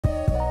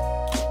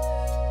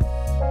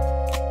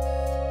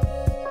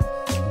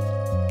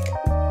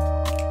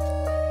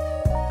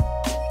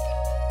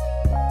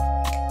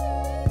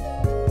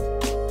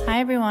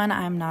everyone,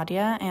 I'm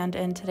Nadia, and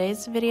in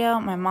today's video,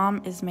 my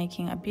mom is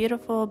making a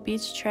beautiful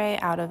beach tray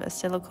out of a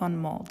silicone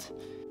mold.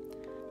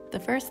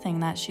 The first thing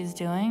that she's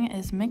doing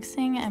is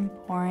mixing and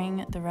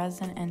pouring the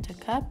resin into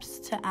cups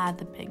to add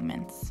the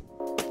pigments.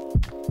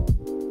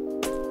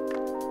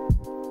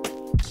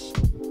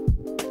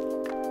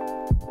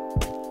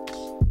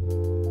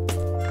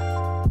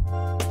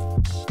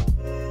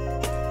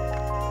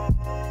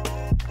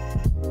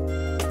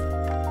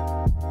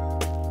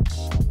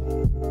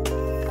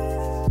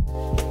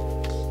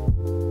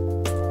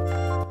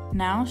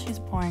 Now she's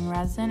pouring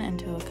resin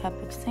into a cup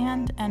of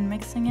sand and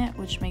mixing it,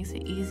 which makes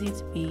it easy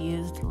to be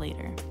used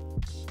later.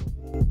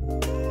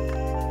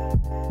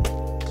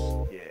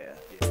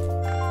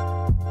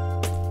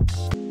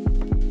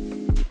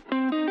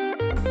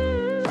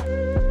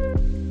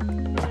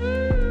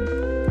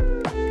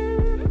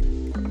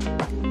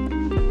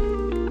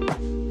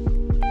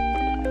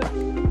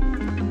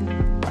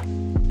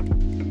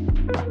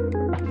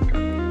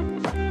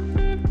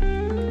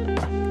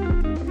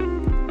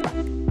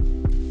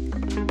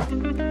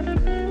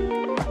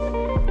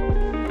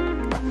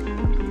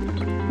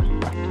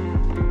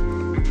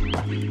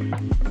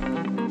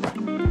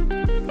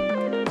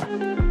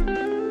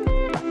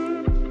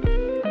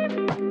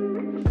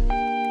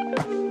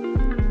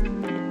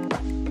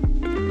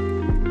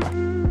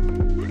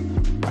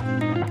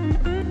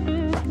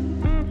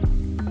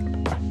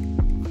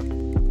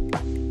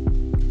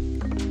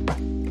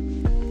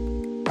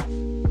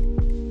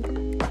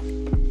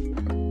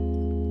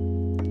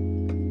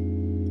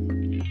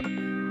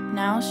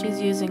 Now she's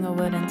using a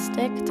wooden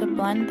stick to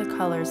blend the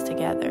colors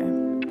together.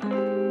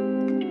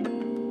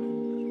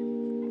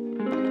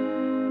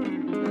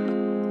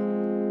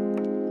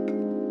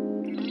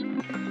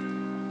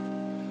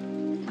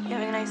 You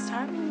having a nice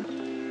time?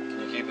 Can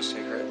you keep a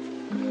secret?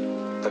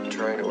 I'm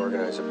trying to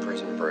organize a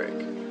prison break.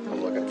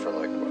 I'm looking for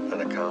like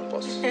an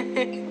accomplice.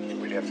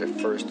 We'd have to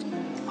first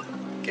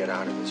get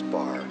out of this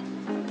bar,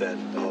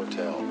 then the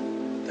hotel,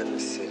 then the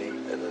city,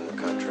 and then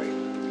the country.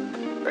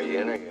 Are you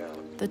in or you out?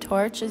 The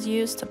torch is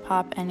used to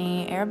pop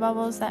any air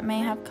bubbles that may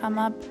have come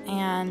up,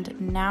 and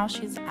now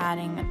she's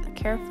adding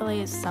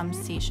carefully some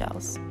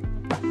seashells.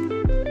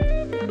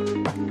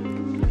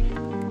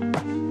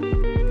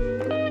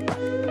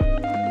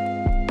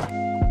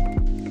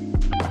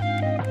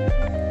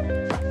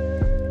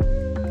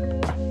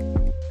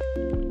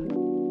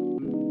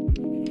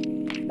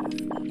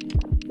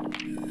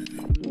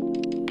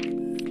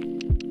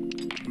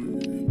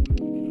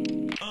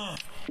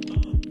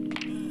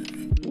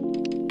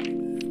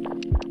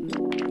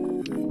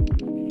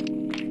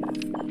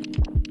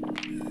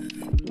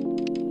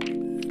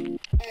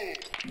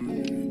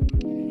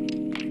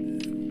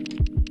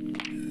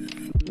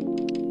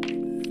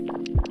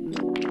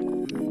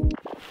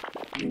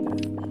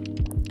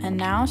 And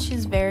now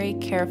she's very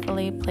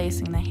carefully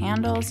placing the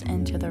handles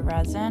into the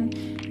resin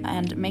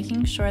and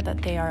making sure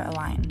that they are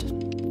aligned.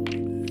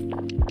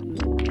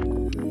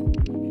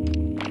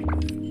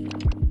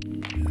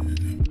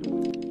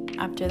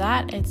 After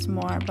that, it's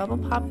more bubble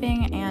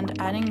popping and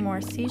adding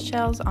more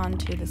seashells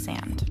onto the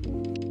sand.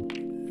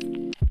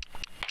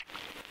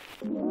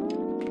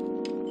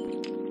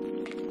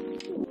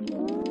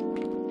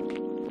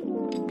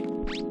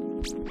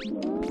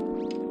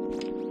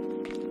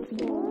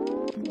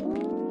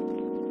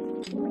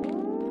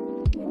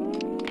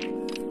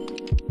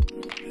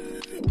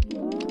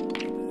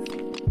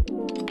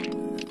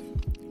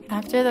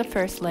 After the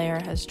first layer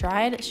has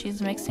dried,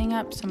 she's mixing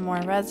up some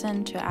more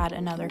resin to add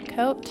another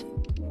coat,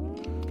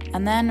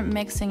 and then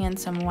mixing in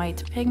some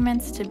white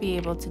pigments to be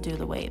able to do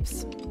the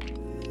waves.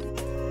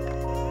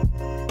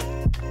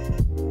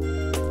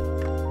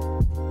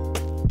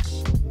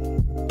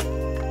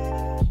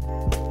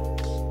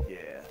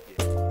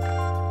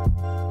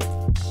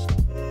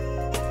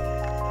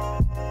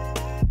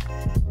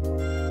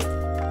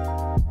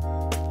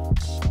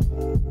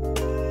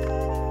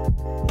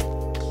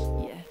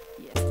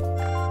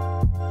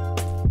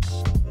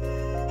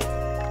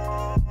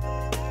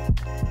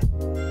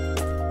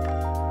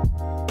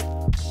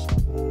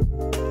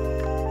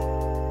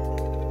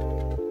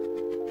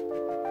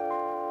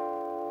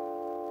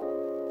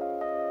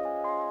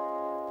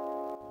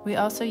 We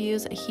also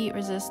use a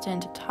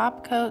heat-resistant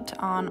top coat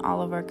on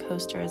all of our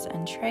coasters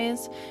and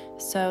trays,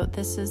 so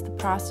this is the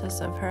process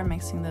of her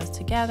mixing those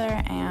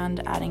together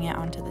and adding it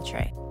onto the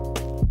tray.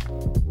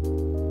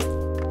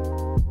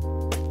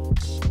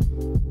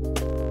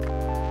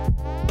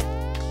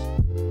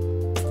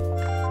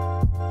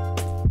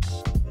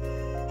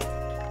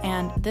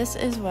 And this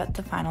is what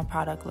the final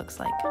product looks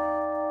like.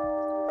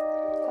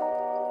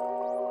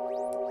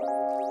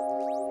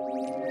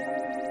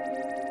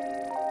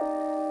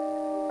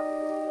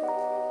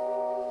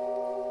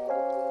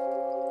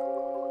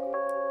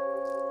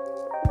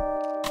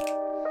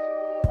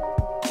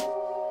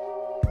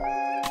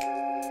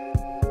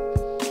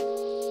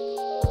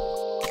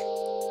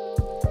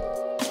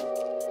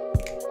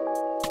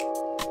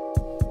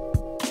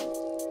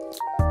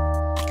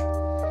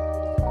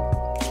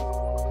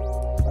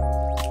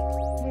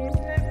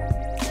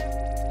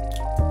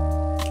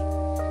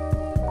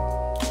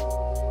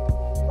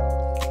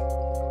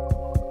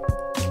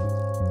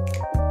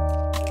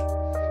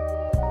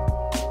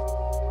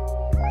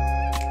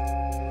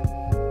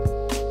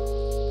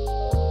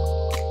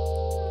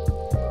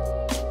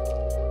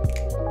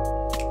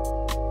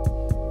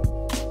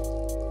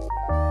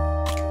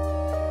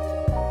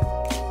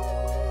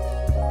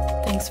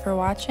 Thanks for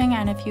watching,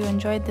 and if you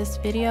enjoyed this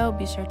video,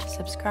 be sure to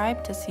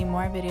subscribe to see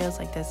more videos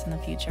like this in the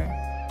future.